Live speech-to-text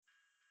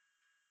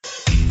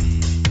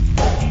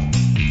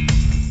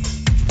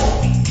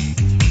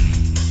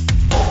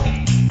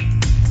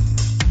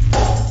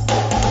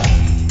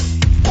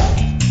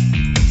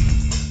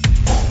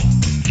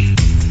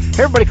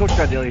everybody, Coach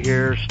John Daly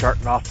here,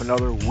 starting off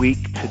another week.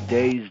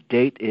 Today's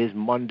date is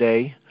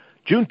Monday,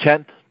 June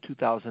 10th,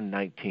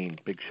 2019.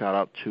 Big shout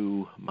out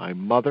to my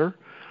mother.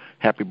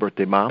 Happy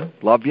birthday, Mom.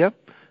 Love you.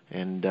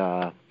 And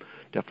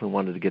definitely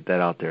wanted to get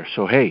that out there.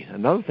 So, hey,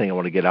 another thing I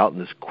want to get out in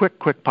this quick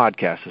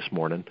podcast this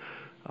morning.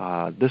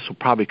 This will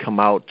probably come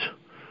out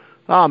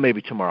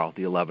maybe tomorrow,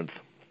 the 11th.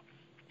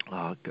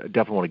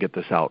 Definitely want to get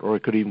this out, or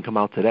it could even come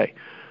out today.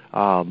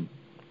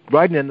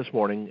 Riding in this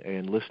morning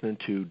and listening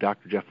to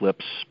Dr. Jeff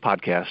Lipp's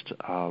podcast,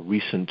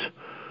 recent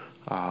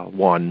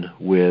one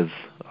with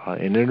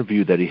an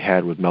interview that he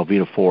had with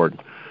Melvina Ford,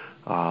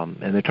 and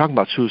they're talking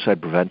about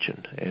suicide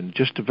prevention, and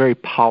just a very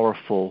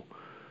powerful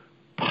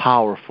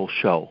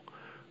show,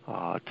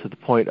 to the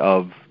point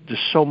of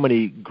just so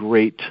many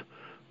great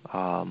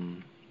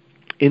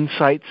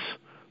insights,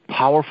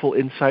 powerful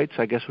insights,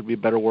 I guess would be a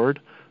better word,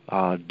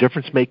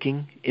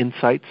 difference-making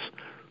insights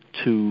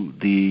to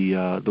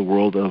the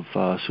world of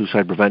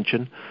suicide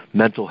prevention,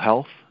 mental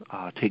health,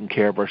 taking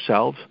care of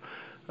ourselves.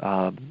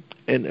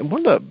 And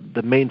one of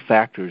the main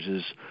factors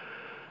is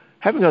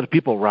having other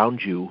people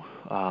around you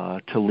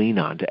to lean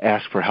on, to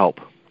ask for help,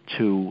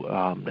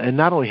 and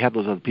not only have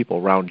those other people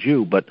around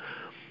you, but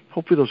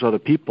hopefully those other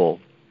people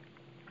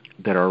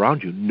that are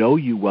around you know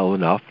you well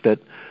enough that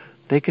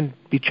they can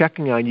be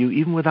checking on you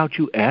even without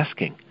you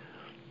asking,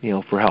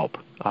 for help.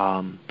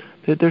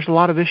 There's a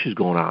lot of issues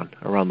going on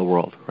around the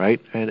world, right?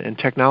 And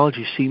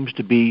technology seems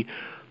to be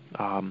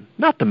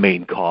not the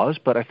main cause,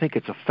 but I think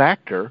it's a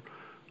factor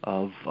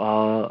of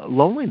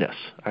loneliness.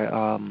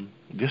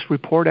 Just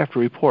report after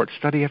report,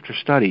 study after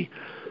study,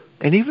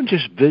 and even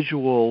just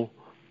visual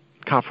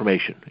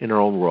confirmation in our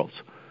own worlds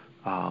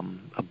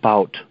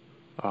about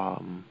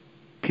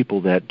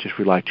people that just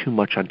rely too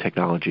much on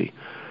technology.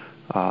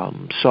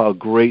 Saw a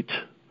great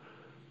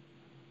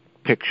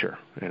picture,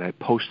 and I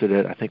posted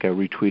it. I think I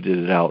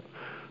retweeted it out.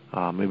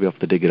 Maybe I'll have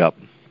to dig it up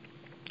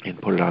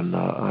and put it on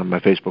my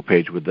Facebook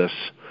page with this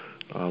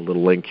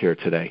little link here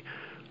today.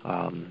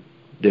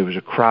 There was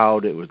a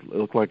crowd. It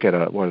looked like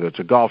at whether it's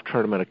a golf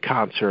tournament, a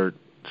concert,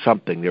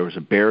 something. There was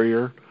a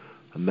barrier,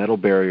 a metal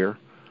barrier,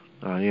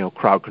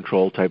 crowd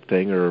control type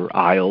thing, or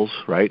aisles,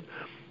 right?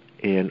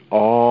 And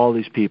all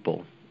these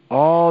people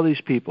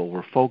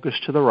were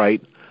focused to the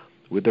right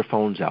with their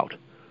phones out,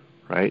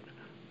 right?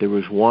 There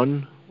was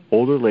one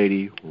older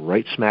lady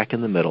right smack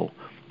in the middle.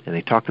 And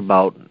they talked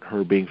about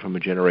her being from a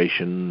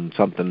generation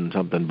something,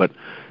 but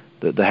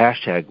the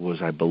hashtag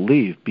was, I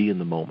believe, be in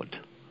the moment,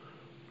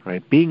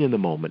 right? Being in the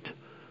moment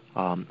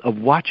of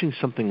watching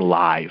something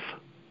live,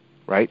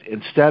 right?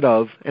 Instead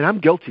of, and I'm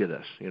guilty of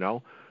this,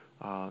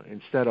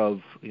 instead of,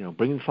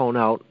 bringing the phone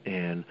out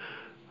and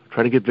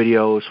trying to get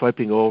video,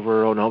 swiping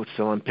over, oh, no, it's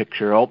still on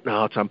picture, oh,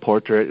 no, it's on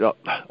portrait, oh,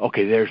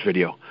 okay, there's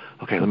video,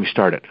 okay, let me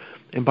start it.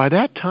 And by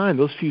that time,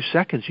 those few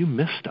seconds, you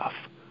miss stuff,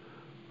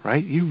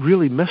 right? You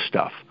really miss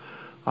stuff.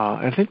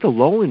 I think the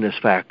loneliness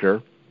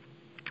factor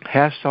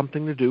has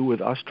something to do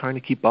with us trying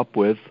to keep up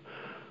with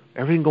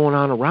everything going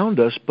on around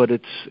us, but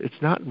it's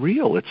not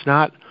real.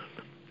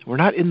 We're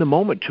not in the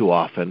moment too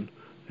often.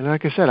 And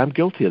like I said, I'm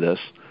guilty of this.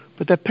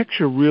 But that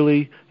picture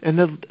really, and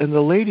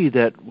the lady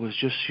that was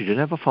just, she didn't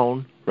have a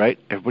phone, right?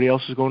 Everybody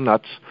else is going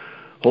nuts,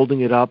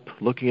 holding it up,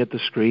 looking at the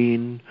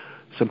screen.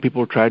 Some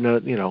people were trying to,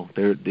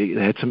 they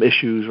had some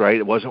issues, right?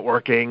 It wasn't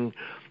working,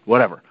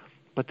 whatever.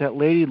 But that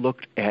lady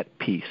looked at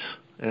peace.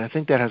 And I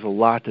think that has a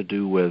lot to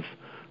do with,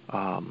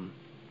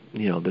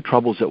 the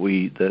troubles that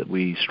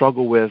we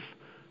struggle with,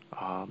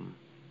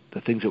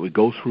 the things that we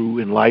go through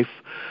in life.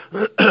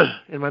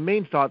 And my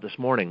main thought this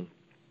morning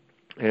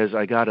is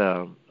I got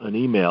an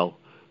email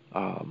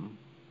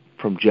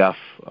from Jeff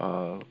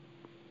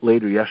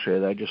later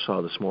yesterday that I just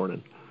saw this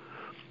morning.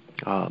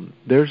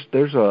 There's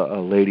a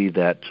lady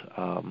that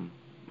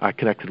I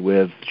connected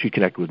with. She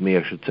connected with me,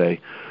 I should say,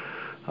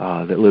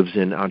 that lives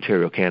in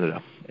Ontario,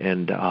 Canada,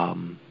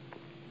 and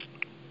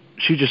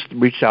she just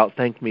reached out,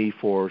 thanked me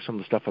for some of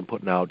the stuff I'm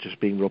putting out, just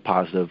being real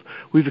positive.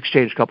 We've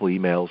exchanged a couple of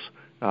emails.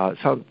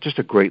 Just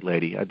a great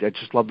lady. I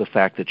just love the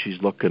fact that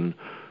she's looking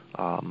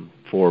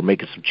for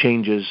making some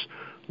changes,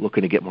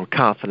 looking to get more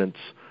confidence,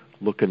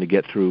 looking to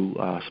get through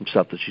some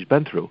stuff that she's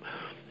been through.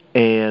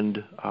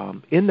 And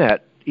in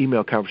that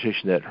email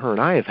conversation that her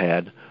and I have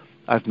had,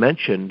 I've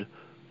mentioned,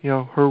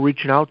 her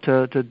reaching out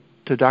to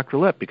Dr.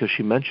 Lipp, because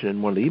she mentioned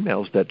in one of the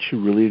emails that she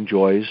really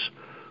enjoys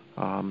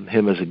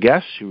him as a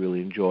guest. She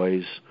really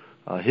enjoys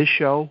his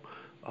show,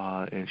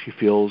 and she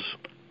feels,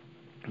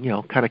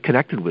 kind of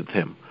connected with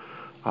him.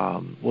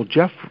 Well,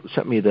 Jeff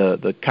sent me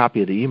the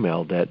copy of the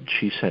email that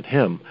she sent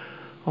him.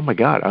 Oh my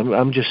God,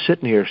 I'm just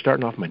sitting here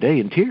starting off my day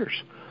in tears.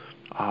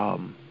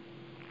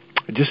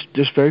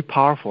 Just very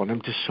powerful, and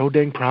I'm just so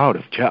dang proud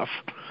of Jeff.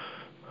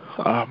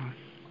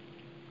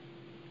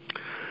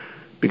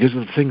 Because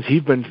of the things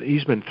he's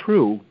been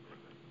through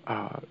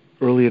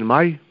early in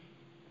my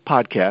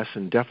podcast,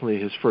 and definitely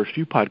his first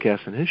few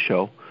podcasts in his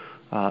show.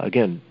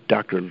 Again,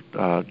 Dr.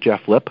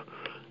 Jeff Lipp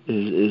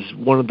is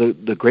one of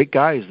the great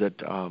guys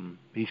that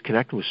he's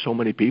connected with so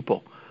many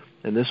people.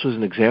 And this was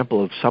an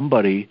example of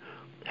somebody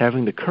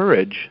having the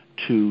courage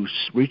to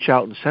reach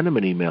out and send him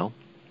an email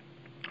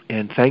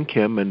and thank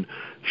him and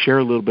share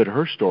a little bit of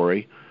her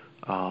story,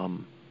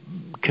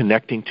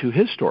 connecting to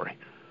his story,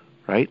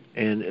 right?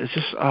 And it's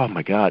just, oh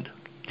my God,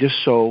 just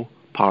so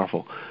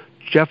powerful.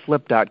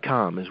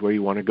 JeffLipp.com is where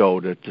you want to go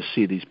to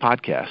see these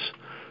podcasts.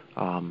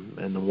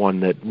 And the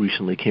one that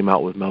recently came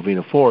out with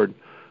Melvina Ford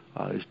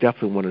is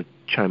definitely one to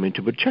chime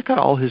into. But check out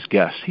all his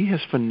guests. He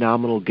has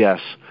phenomenal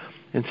guests.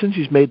 And since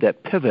he's made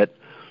that pivot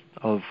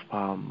of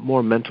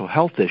more mental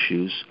health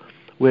issues,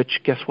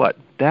 which, guess what?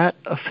 That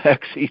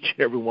affects each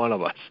and every one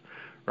of us,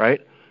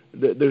 right?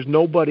 There's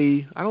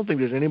nobody, I don't think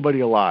there's anybody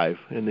alive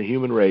in the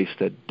human race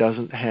that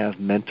doesn't have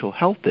mental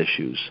health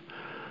issues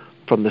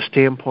from the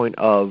standpoint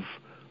of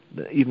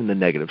even the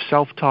negative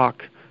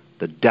self-talk,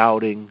 the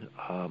doubting,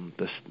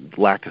 the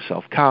lack of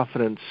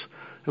self-confidence.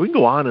 And we can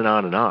go on and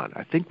on and on.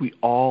 I think we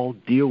all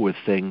deal with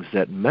things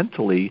that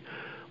mentally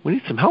we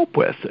need some help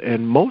with,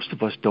 and most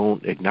of us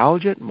don't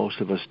acknowledge it.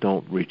 Most of us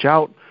don't reach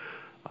out.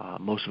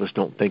 Most of us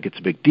don't think it's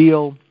a big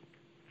deal.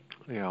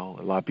 A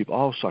lot of people,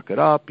 oh, suck it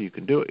up, you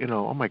can do it.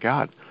 Oh my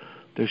God,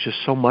 there's just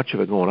so much of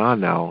it going on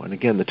now. And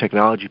again, the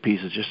technology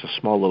piece is just a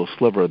small little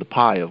sliver of the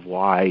pie of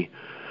why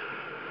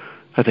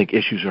I think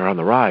issues are on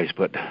the rise.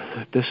 But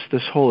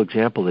this whole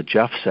example that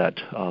Jeff set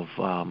of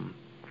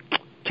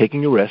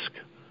taking a risk,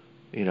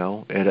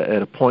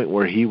 at a point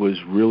where he was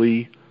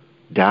really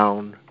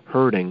down,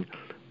 hurting,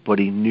 but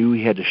he knew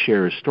he had to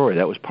share his story.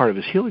 That was part of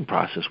his healing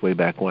process way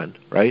back when,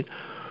 right?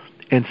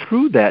 And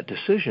through that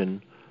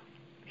decision,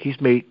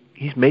 he's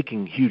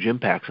making huge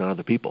impacts on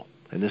other people.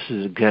 And this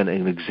is, again,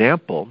 an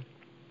example.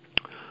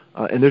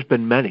 And there's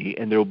been many,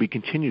 and there will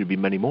continue to be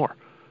many more,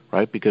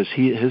 right? Because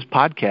his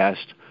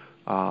podcast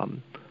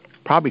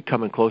probably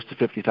coming close to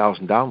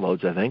 50,000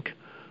 downloads, I think,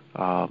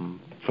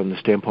 from the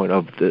standpoint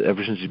of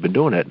ever since he's been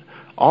doing it,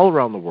 all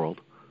around the world,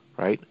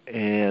 right?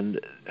 And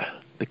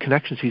the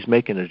connections he's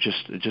making are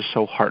just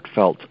so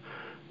heartfelt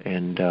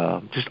and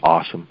just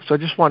awesome. So I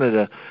just wanted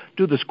to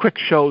do this quick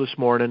show this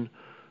morning.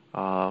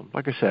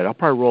 Like I said, I'll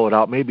probably roll it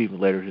out maybe even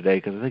later today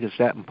because I think it's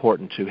that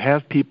important to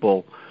have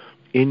people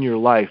in your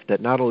life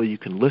that not only you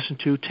can listen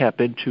to,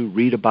 tap into,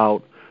 read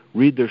about,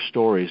 read their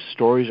stories.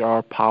 Stories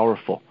are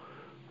powerful.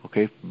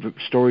 Okay,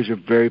 stories are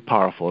very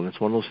powerful, and it's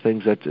one of those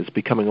things that is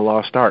becoming a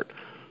lost art.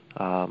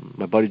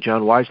 My buddy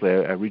John Wisely,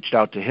 I reached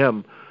out to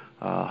him,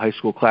 high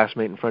school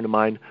classmate and friend of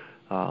mine.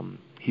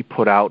 He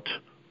put out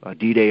a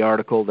D-Day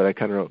article that I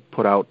kind of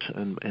put out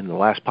in the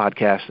last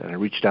podcast, and I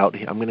reached out.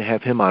 I'm going to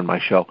have him on my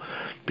show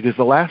because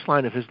the last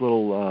line of his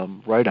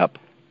little write-up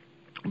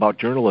about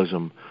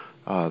journalism,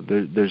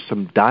 there's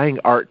some dying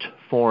art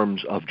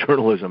forms of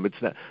journalism.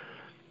 It's not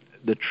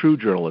the true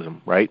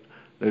journalism, right?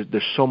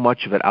 There's so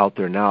much of it out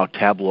there now,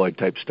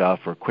 tabloid-type stuff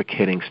or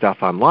quick-hitting stuff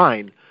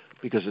online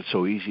because it's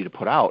so easy to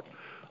put out,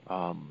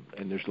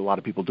 and there's a lot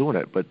of people doing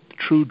it. But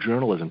true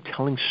journalism,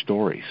 telling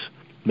stories,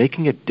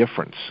 making a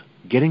difference,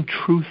 getting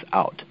truth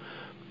out,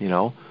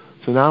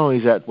 So not only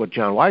is that what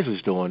John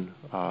Wisely's doing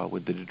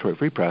with the Detroit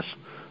Free Press,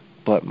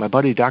 but my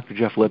buddy Dr.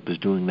 Jeff Lipp is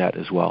doing that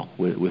as well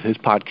with his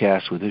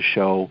podcast, with his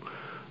show,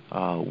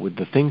 with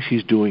the things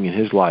he's doing in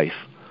his life.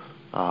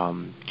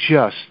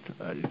 Just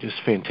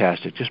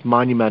fantastic, just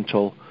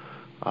monumental,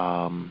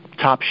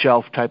 top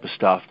shelf type of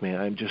stuff,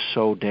 man. I'm just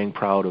so dang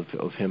proud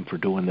of him for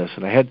doing this.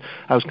 And I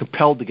was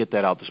compelled to get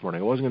that out this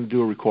morning. I wasn't going to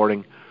do a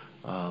recording,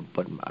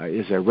 but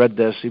as I read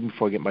this, even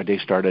before I get my day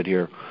started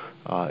here,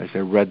 as I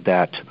read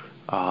that,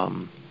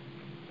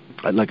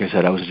 like I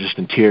said, I was just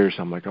in tears.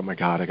 I'm like, oh my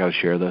God, I got to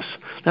share this.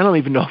 I don't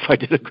even know if I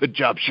did a good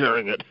job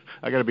sharing it.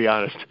 I got to be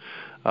honest,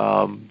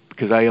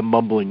 because I am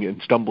mumbling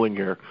and stumbling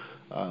here.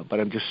 But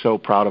I'm just so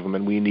proud of him,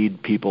 and we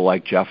need people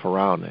like Jeff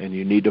around. And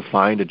you need to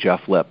find a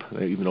Jeff Lipp,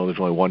 even though there's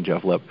only one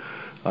Jeff Lipp.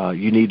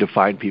 You need to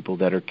find people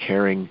that are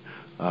caring,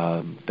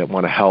 that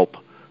want to help,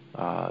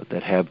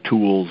 that have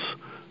tools,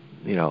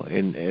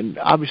 and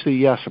obviously,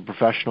 yes, a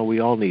professional. We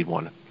all need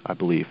one, I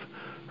believe,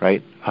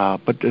 right?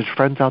 But there's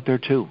friends out there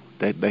too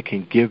that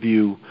can give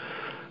you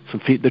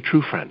the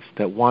true friends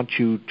that want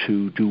you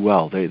to do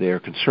well. They are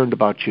concerned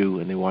about you,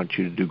 and they want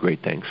you to do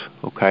great things,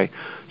 okay?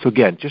 So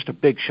again, just a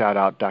big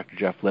shout-out, Dr.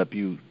 Jeff Lipp.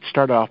 You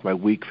started off my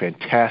week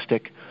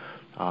fantastic,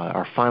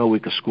 our final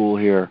week of school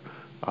here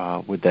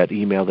with that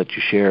email that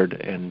you shared,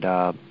 and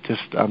I'm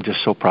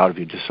just so proud of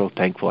you, just so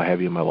thankful I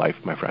have you in my life,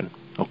 my friend,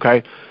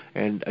 okay?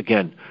 And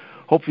again,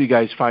 hopefully you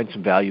guys find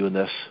some value in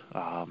this.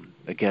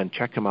 Again,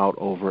 check him out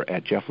over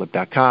at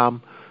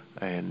jefflipp.com.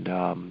 And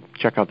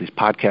check out these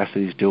podcasts that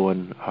he's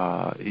doing.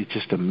 It's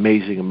just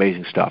amazing,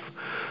 amazing stuff.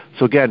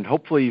 So again,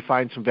 hopefully you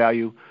find some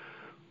value.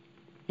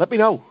 Let me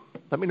know.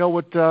 Let me know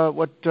what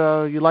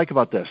you like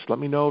about this. Let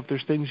me know if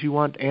there's things you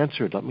want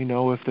answered. Let me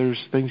know if there's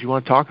things you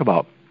want to talk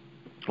about.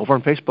 Over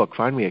on Facebook,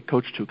 find me at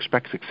Coach to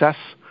Expect Success.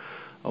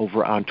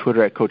 Over on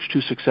Twitter at Coach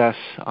to Success.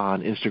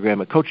 On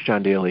Instagram at Coach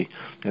John Daly.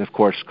 And of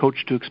course,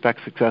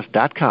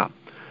 CoachToExpectSuccess.com.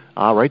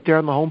 Right there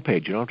on the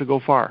homepage. You don't have to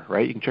go far,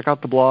 right? You can check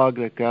out the blog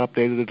that got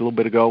updated a little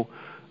bit ago.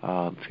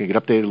 It's going to get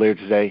updated later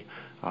today.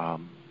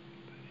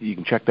 You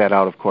can check that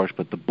out, of course.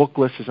 But the book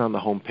list is on the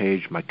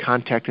homepage. My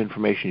contact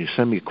information, you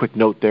send me a quick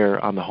note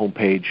there on the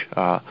homepage.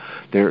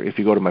 There, if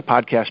you go to my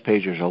podcast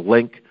page, there's a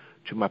link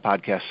to my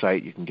podcast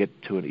site. You can get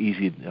to an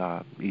easy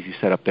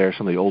setup there.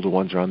 Some of the older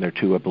ones are on there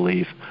too, I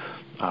believe.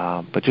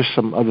 But just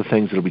some other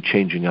things that will be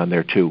changing on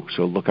there too,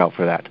 so look out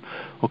for that.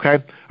 Okay?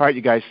 All right,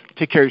 you guys,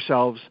 take care of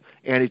yourselves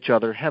and each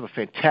other. Have a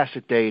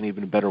fantastic day and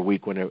even a better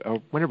week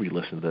whenever you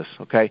listen to this.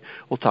 Okay?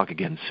 We'll talk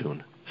again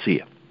soon. See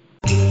ya.